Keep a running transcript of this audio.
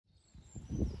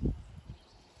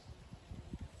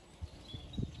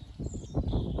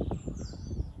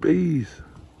Bees.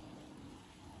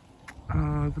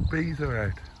 Oh, the bees are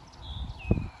out.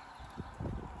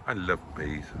 I love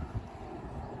bees.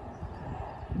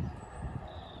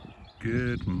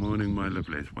 Good morning, my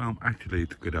lovelies. Well, actually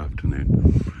it's good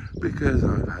afternoon because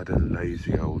I've had a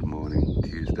lazy old morning,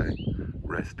 Tuesday,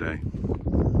 rest day.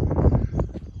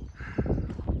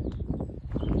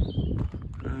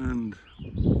 And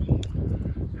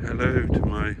hello to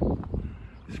my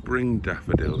spring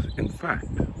daffodils. In fact,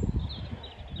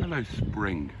 hello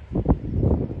spring.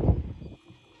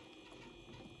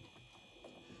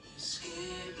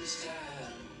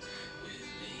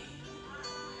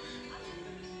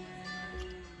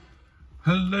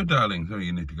 Hello, darlings. Oh,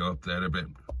 you need to go up there a bit.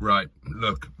 Right,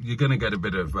 look, you're gonna get a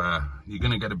bit of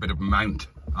mount,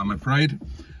 I'm afraid.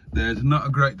 There's not a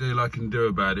great deal I can do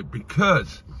about it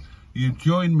because you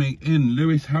joined me in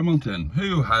Lewis Hamilton,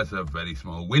 who has a very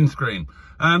small windscreen.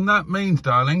 And that means,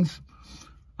 darlings,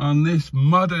 on this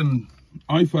modern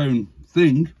iPhone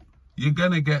thing, you're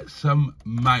gonna get some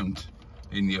mount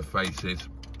in your faces.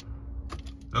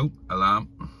 Oh, alarm.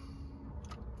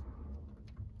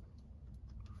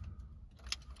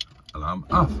 Alarm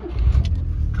off.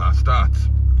 Car starts.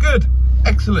 Good.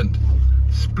 Excellent.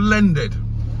 Splendid.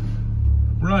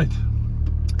 Right.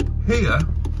 Here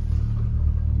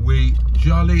we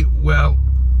jolly well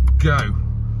go.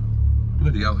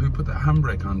 Bloody hell, who put that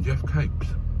handbrake on? Jeff Capes.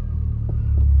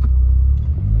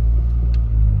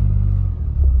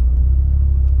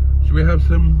 Should we have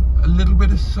a little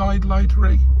bit of side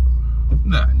lightery?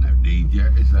 No need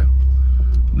yet, is there?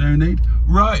 No need.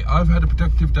 Right, I've had a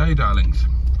productive day, darlings.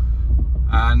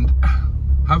 And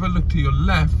have a look to your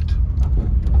left,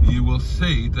 you will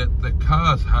see that the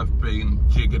cars have been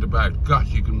jiggered about. Gosh,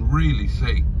 you can really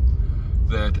see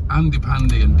that Andy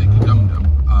Pandy and Dickie Dum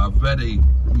Dum are very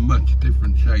much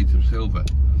different shades of silver.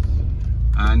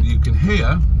 And you can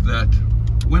hear that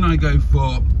when I go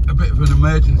for a bit of an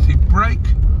emergency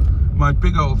brake, my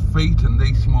big old feet and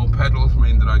these small pedals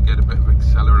mean that I get a bit of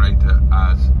accelerator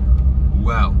as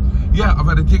well. Yeah, I've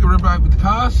had a jigger about with the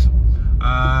cars.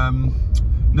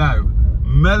 Now,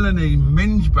 Melanie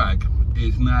Mingebag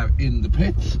is now in the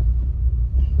pits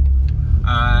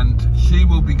and she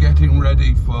will be getting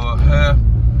ready for her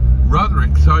rather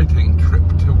exciting trip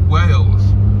to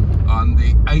Wales on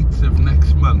the 8th of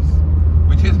next month,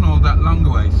 which isn't all that long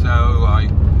away, so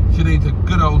she needs a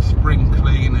good old spring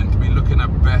clean and to be looking her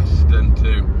best and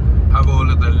to have all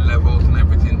of the levels and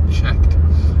everything checked.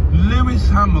 Lewis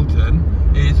Hamilton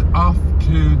is off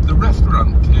to the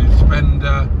restaurant to spend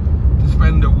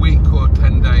a week or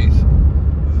 10 days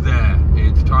there.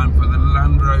 It's time for the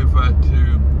Land Rover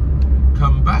to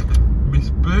come back, Miss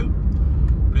Boo,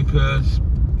 because,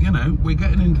 you know, we're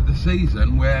getting into the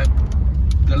season where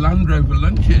the Land Rover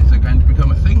lunches are going to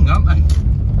become a thing, aren't they?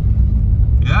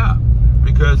 Yeah,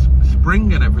 because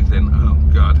spring and everything. Oh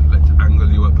God, let's angle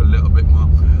you up a little bit more.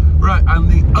 Right, and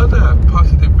the other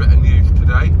positive bit of news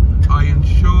today, I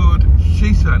insured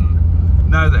Sheeson.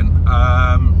 Now then,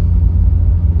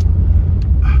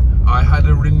 I had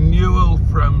a renewal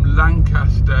from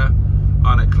Lancaster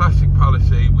on a classic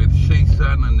policy with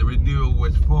Sheeson, and the renewal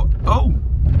was for, oh,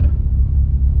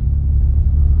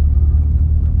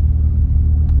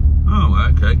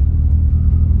 okay.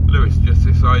 Lewis just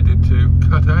decided to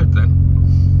cut out then.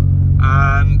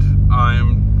 And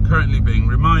I'm currently being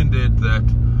reminded that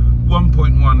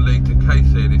 1.1 litre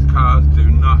K-Series cars do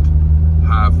not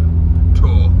have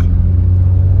torque.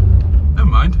 Never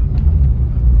mind.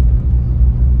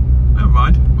 Never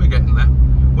mind, we're getting there.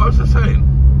 What was I saying?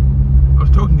 I was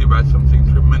talking to you about something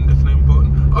tremendously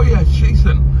important. Oh yeah,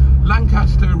 Sheeson.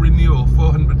 Lancaster renewal,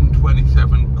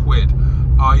 427 quid.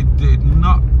 I did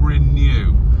not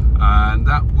renew, and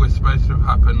that was supposed to have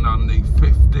happened on the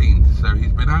 15th. So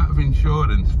he's been out of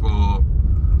insurance for,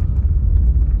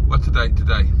 what's the date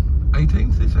today?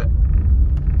 18th, is it?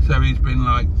 So he's been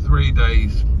like 3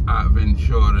 days out of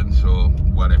insurance or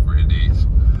whatever it is.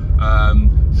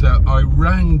 So I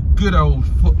rang good old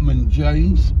Footman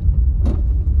James.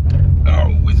 Oh,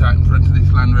 he's out in front of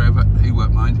this Land Rover, he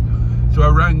won't mind. So I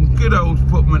rang good old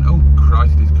Footman. Oh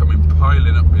Christ, he's coming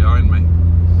piling up behind me.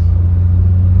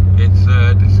 It's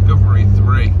Discovery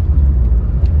 3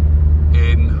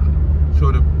 in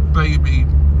sort of baby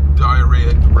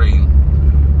diarrhea green.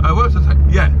 What was I saying?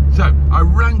 Yeah, so I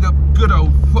rang up good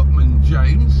old Footman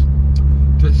James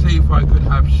to see if I could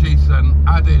have Sheeson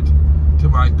added to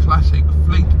my classic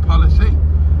fleet policy,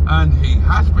 and he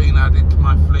has been added to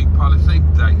my fleet policy.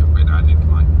 They have been added to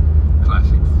my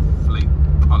classic fleet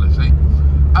policy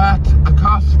at a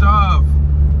car starve.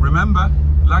 Remember,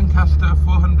 Lancaster,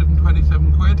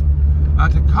 427 quid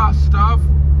at a car starve.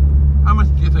 How much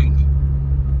do you think?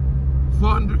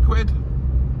 400 quid,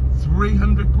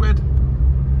 300 quid,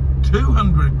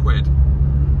 200 quid.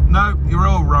 No, you're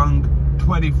all wrong,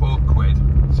 24 quid.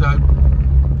 So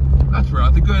that's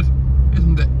rather good,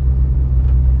 isn't it?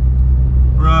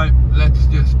 Right, let's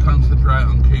just concentrate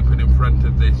on keeping in front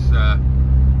of this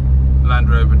Land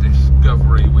Rover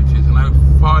Discovery, which is an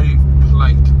 05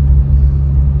 plate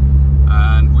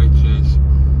and which is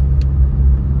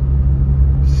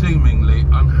seemingly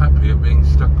unhappy at being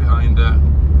stuck behind a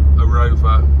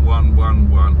Rover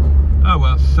 111. Oh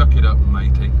well, suck it up,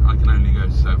 matey. I can only go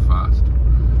so fast.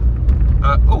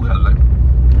 Oh, hello.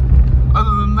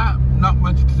 Other than that, not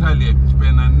much to tell you. It's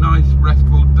been a nice,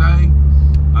 restful day.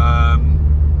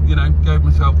 You know, gave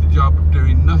myself the job of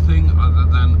doing nothing other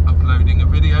than uploading a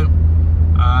video.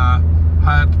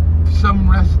 Had some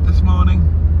rest this morning.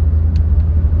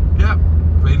 Yep,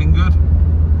 feeling good.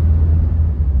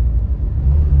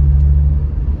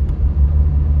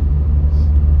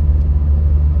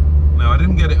 Now, I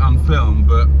didn't get it on film,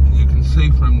 but you can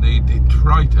see from the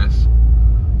detritus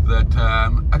that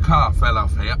a car fell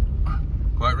off here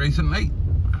quite recently.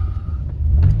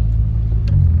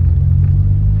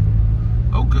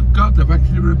 Oh, good God, they've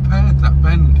actually repaired that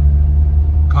bend.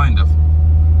 Kind of.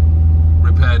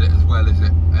 Repaired it as well as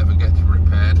it ever gets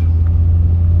repaired.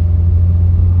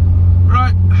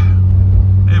 Right,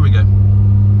 here we go.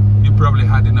 You've probably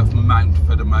had enough mount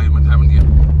for the moment, haven't you?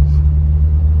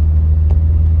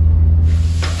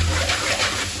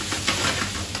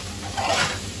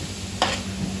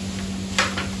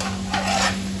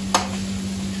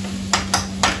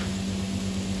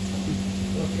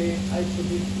 Okay,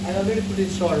 I already put it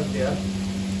salt there.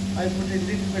 I put a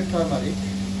little bit turmeric.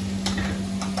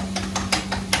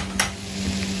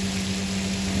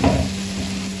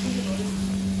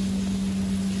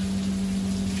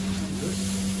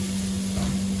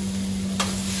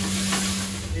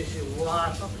 This is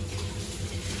water.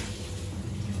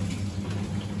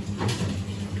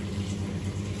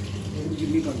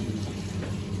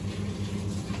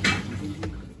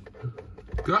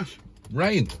 Gosh,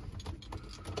 rain.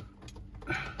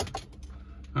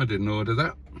 I didn't order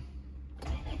that.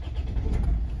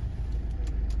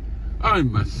 I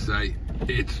must say,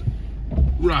 it's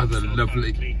rather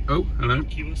lovely. Oh, hello.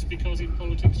 Innocuous because in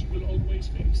politics you will always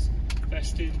face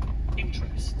vested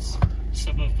interests.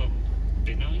 Some of them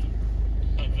benign,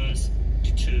 others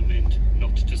determined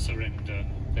not to surrender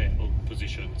their own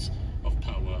positions of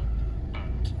power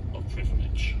and of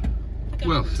privilege.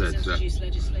 Well said, sir.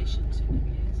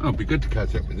 Oh, it'd be good to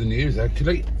catch up with the news,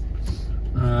 actually.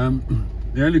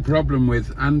 The only problem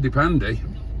with Andy Pandy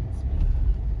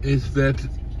is that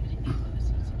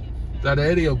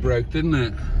aerial broke, didn't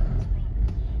it?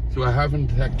 So I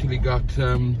haven't actually got,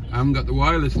 I haven't got the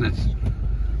wirelessness,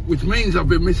 which means I've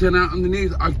been missing out on the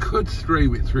news. I could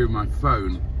stream it through my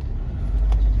phone,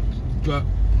 but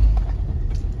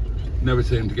never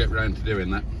seem to get round to doing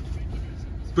that.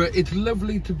 But it's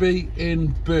lovely to be in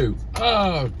Boo.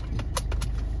 Oh,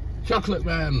 Chocolate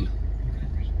Man.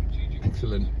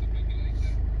 Excellent.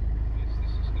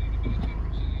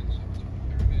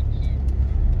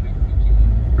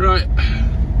 Right,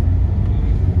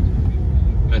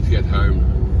 let's get home.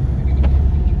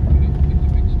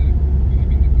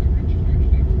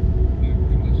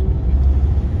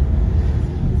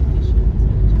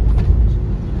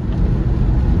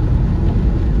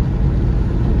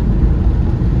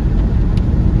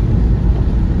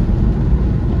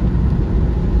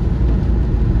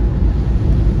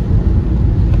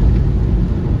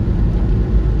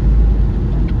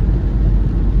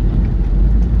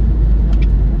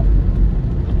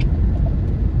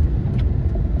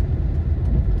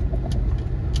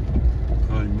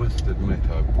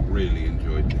 Really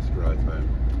enjoyed this drive home.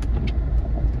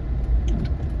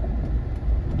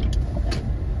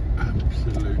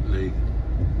 Absolutely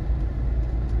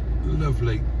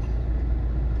lovely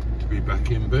to be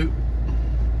back in Boo.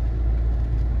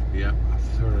 Yeah, I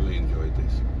thoroughly enjoyed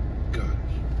this. Gosh,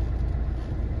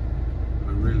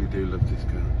 I really do love this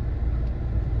car.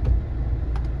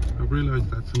 I realise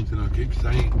that's something I keep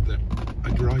saying, that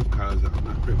I drive cars out on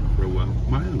that river for a while,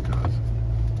 my own cars.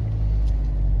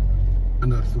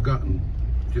 And I've forgotten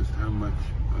just how much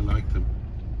I like them.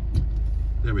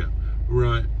 There we are.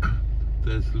 Right,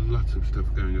 there's lots of stuff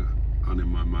going on in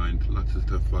my mind, lots of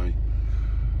stuff that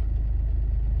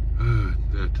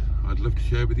I'd love to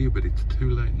share with you, but it's too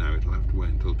late now. It'll have to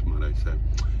wait until tomorrow. So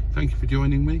thank you for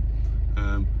joining me.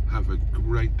 Have a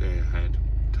great day ahead.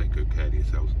 Take good care of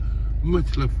yourselves.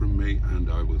 Much love from me, and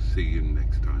I will see you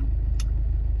next time.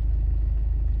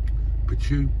 But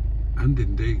you, and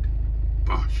indeed,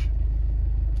 bosh.